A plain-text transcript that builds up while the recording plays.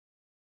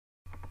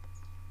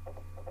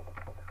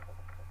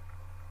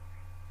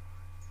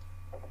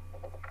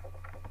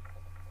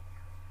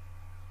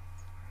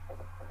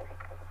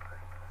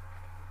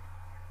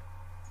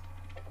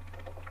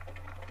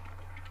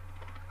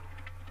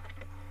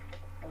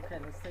Okay,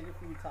 let's take it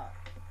from the top.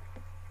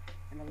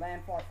 In a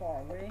land far,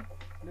 far away,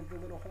 lived a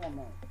little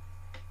hormone.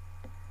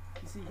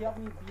 You see, he helped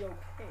me be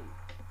okay,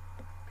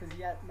 because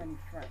he had many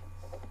friends,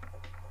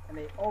 and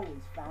they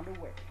always found a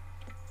way.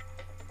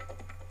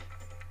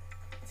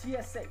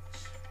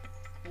 TSH,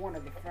 one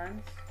of the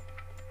friends,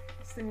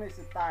 stimulates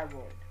the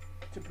thyroid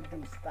to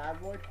produce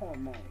thyroid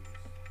hormones.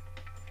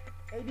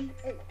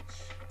 ADH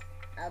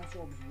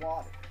absorbs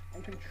water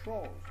and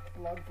controls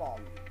blood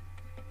volume.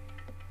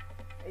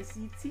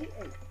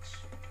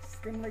 ACTH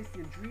stimulates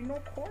the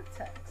adrenal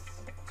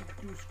cortex to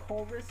produce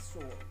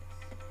cortisols.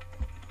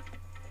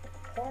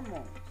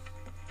 Hormones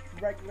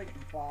regulate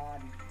the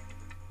body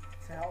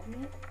to help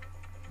me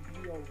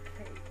be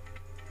okay.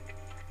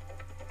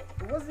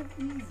 It wasn't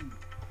easy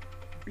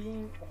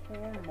being a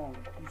hormone,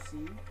 you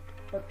see,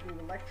 but through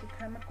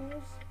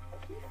electrochemicals,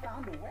 he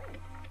found a way.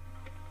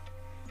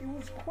 It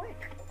was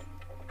quick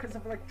because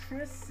of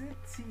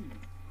electricity,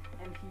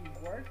 and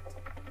he worked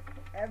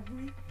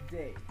every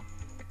day.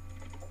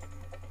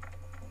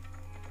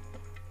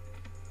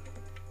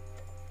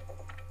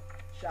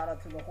 Shout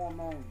out to the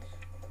hormones.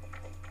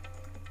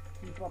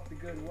 Keep up the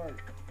good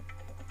work.